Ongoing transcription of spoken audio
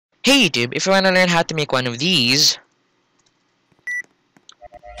Hey YouTube, if you want to learn how to make one of these,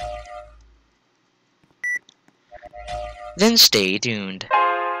 then stay tuned.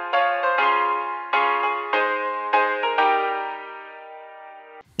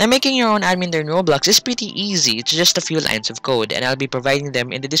 Now making your own admin there in Roblox is pretty easy. It's just a few lines of code and I'll be providing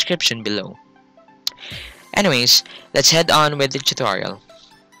them in the description below. Anyways, let's head on with the tutorial.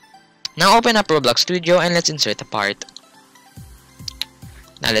 Now open up Roblox Studio and let's insert a part.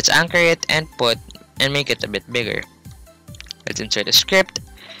 Now let's anchor it and make it a bit bigger. Let's insert a script.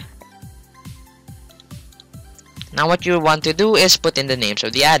 Now what you want to do is put in the names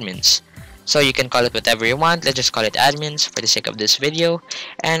of the admins. So you can call it whatever you want. Let's just call it admins for the sake of this video.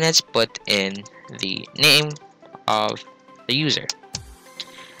 And let's put in the name of the user.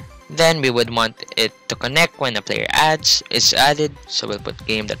 Then we would want it to connect when a player is added. So we'll put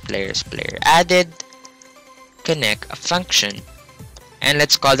game.player added connect a function. And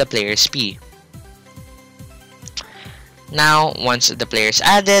let's call the players P. Now once the player is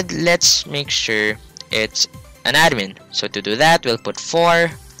added, let's make sure it's an admin. So to do that, we'll put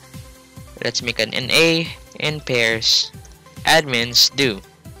for. Let's make an NA in pairs admins do.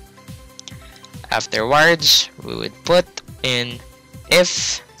 Afterwards, we would put in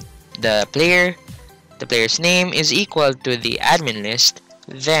if the player's name is equal to the admin list,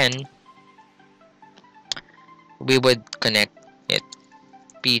 then we would connect it.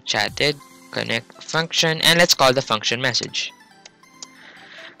 P chatted connect function, and let's call the function message.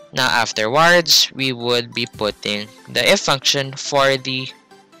 Now afterwards, we would be putting the if function for the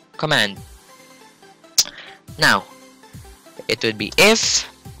command. Now, it would be if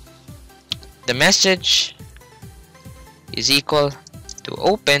the message is equal to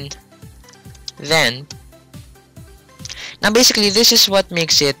open, then. Now basically, this is what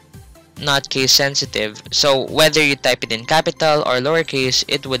makes it not case sensitive. So whether you type it in capital or lowercase,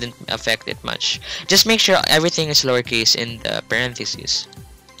 it wouldn't affect it much. Just make sure everything is lowercase in the parentheses.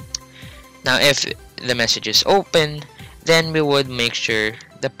 Now if the message is open, then we would make sure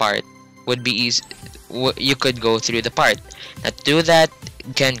the part would be easy. You could go through the part. Now to do that,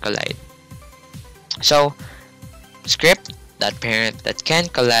 can collide. So script.parent.can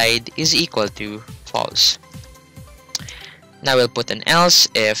collide is equal to false. Now we'll put an else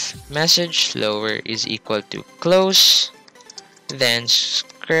if message lower is equal to close, then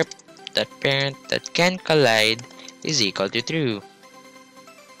script.parent.can collide is equal to true.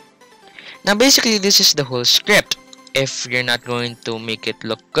 Now basically this is the whole script if you're not going to make it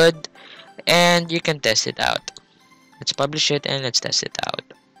look good, and you can test it out. Let's publish it and let's test it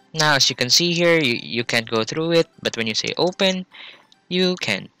out. Now as you can see here, you can't go through it, but when you say open, you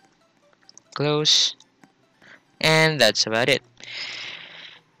can. Close. And that's about it.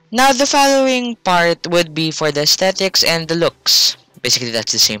 Now the following part would be for the aesthetics and the looks. Basically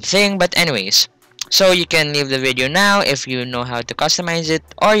that's the same thing, but anyways. So you can leave the video now if you know how to customize it,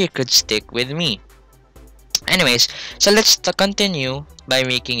 or you could stick with me. Anyways, so let's continue by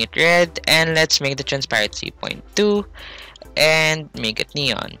making it red, and let's make the transparency 0.2 and make it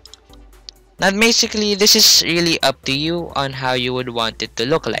neon. Now basically this is really up to you on how you would want it to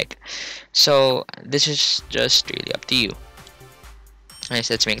look like. So this is just really up to you. Nice,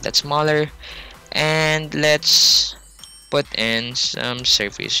 let's make that smaller, and let's put in some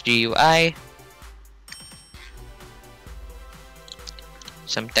surface GUI,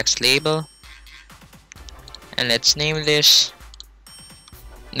 some text label, and let's name this.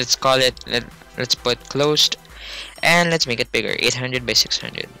 Let's call it, let's put closed, and let's make it bigger, 800 by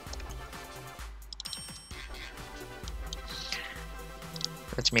 600.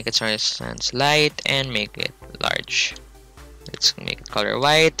 Let's make it sans light and make it large. Let's make it color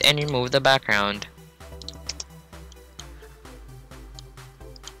white and remove the background.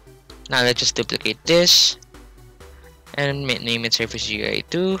 Now let's just duplicate this and name it surface GUI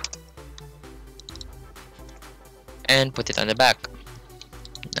 2 and put it on the back.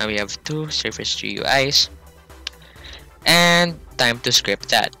 Now we have two surface GUIs, and time to script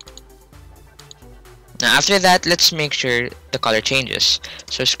that. Now after that, let's make sure the color changes.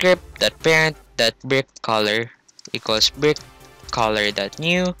 So script.parent.brick color equals brick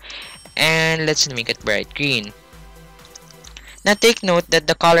color.new, and let's make it bright green. Now take note that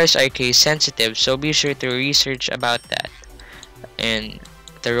the colors are case sensitive, so be sure to research about that in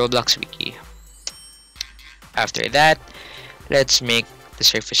the Roblox wiki. After that, let's make the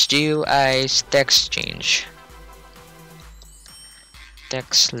surface GUI's text change.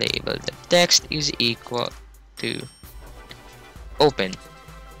 Text label, the text is equal to open.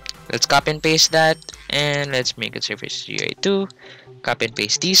 Let's copy and paste that, and let's make it surface GUI 2. Copy and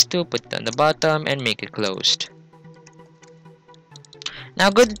paste these two, put it on the bottom, and make it closed. Now,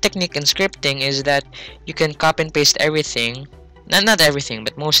 good technique in scripting is that you can copy and paste everything, not everything,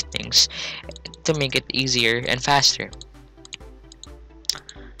 but most things, to make it easier and faster.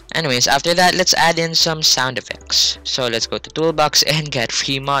 Anyways, after that, let's add in some sound effects. So let's go to Toolbox and get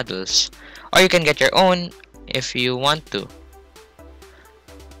free models. Or you can get your own if you want to.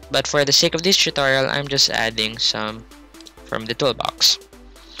 But for the sake of this tutorial, I'm just adding some from the Toolbox.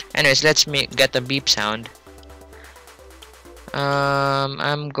 Anyways, let's get a beep sound.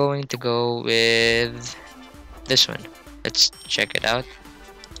 I'm going to go with this one. Let's check it out.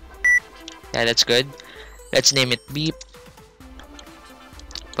 Yeah, that's good. Let's name it beep.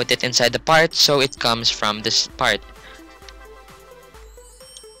 Put it inside the part so it comes from this part.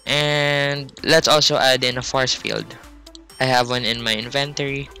 And let's also add in a force field. I have one in my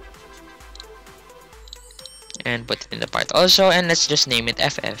inventory. And put it in the part also, and let's just name it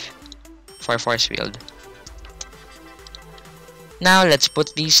FF for force field. Now let's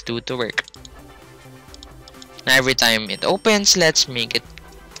put these two to work. Now every time it opens, let's make it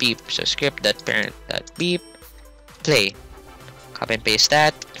beep. So script.parent.beep, play. Copy and paste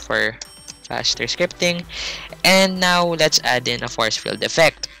that for faster scripting. And now let's add in a force field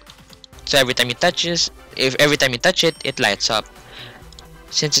effect. So every time you touch it, it lights up.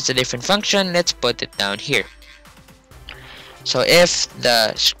 Since it's a different function, let's put it down here. So if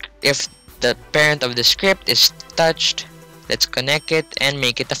the parent of the script is touched, let's connect it and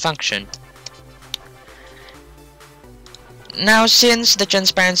make it a function. Now, since the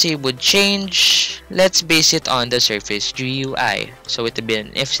transparency would change, let's base it on the surface GUI. So it would be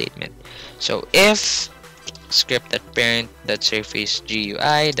an if statement. So if script.parent.surface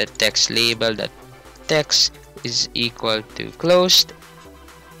GUI, the text label that text is equal to closed.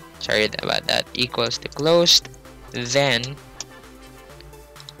 Sorry about that. Equals to closed. Then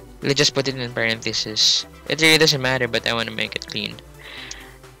let's just put it in parentheses. It really doesn't matter, but I want to make it clean.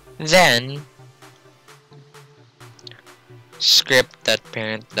 Then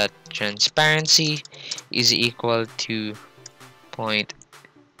script.parent.transparency is equal to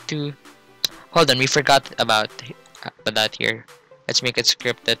 0.2. Hold on, we forgot about that here. Let's make it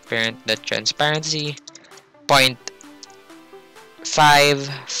script.parent.transparency 0.5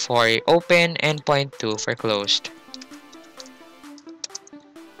 for open and 0.2 for closed.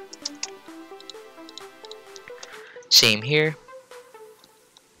 Same here.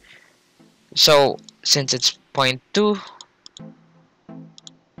 So since it's 0.2,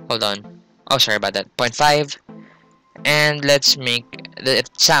 hold on. Oh, sorry about that. 0.5. And let's make the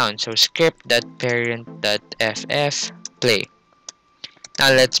sound. So script.parent.ff, play.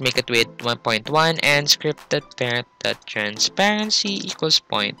 Now let's make it with 1.1 and script.parent.transparency equals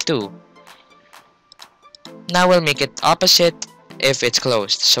 0.2. Now we'll make it opposite if it's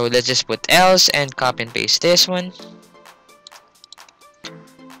closed. So let's just put else and copy and paste this one.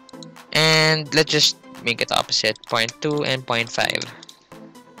 And let's just make it opposite, 0.2 and 0.5.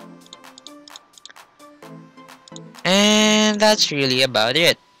 And that's really about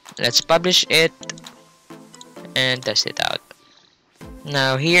it. Let's publish it and test it out.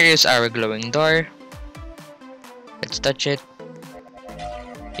 Now here is our glowing door. Let's touch it.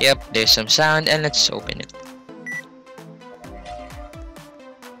 Yep, there's some sound, and let's open it.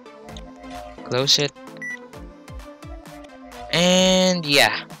 Close it. And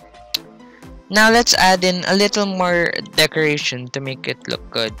yeah. Now let's add in a little more decoration to make it look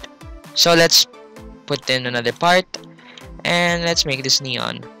good. So let's put in another part and let's make this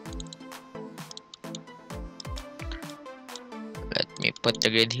neon. Let me put the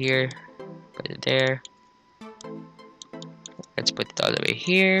grid here, put it there. Let's put it all the way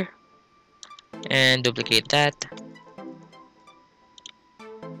here and duplicate that.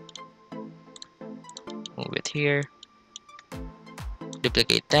 Move it here.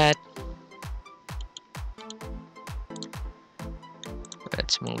 Duplicate that.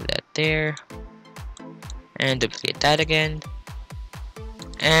 Let's move that there and duplicate that again,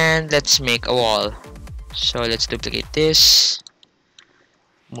 and let's make a wall. So let's duplicate this,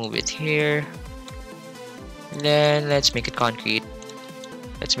 move it here, then let's make it concrete.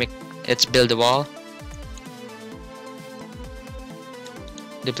 Let's build a wall,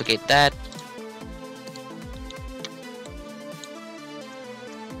 duplicate that,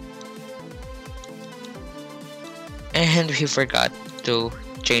 and we forgot to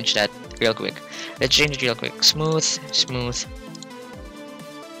change that real quick. Let's change it real quick. Smooth,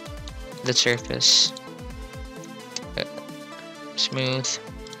 the surface, smooth,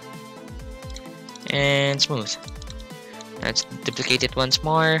 and smooth. Let's duplicate it once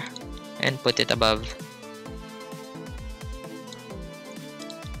more and put it above.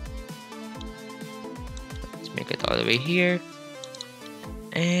 Let's make it all the way here.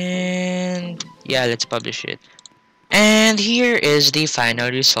 And yeah, let's publish it. And here is the final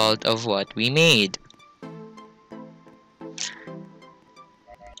result of what we made.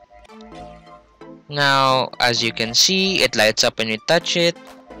 Now, as you can see, it lights up when you touch it.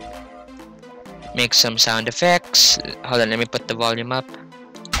 Make some sound effects. Hold on, let me put the volume up.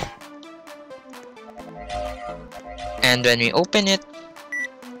 And when we open it,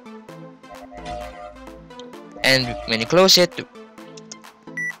 and when you close it,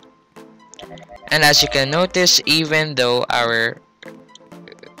 and as you can notice, even though our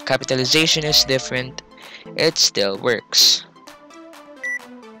capitalization is different, it still works.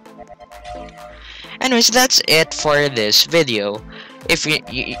 Anyways, that's it for this video. If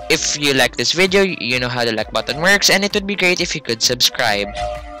you like this video, you know how the like button works, and it would be great if you could subscribe.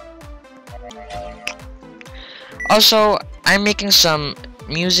 Also, I'm making some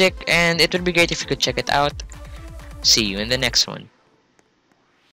music, and it would be great if you could check it out. See you in the next one.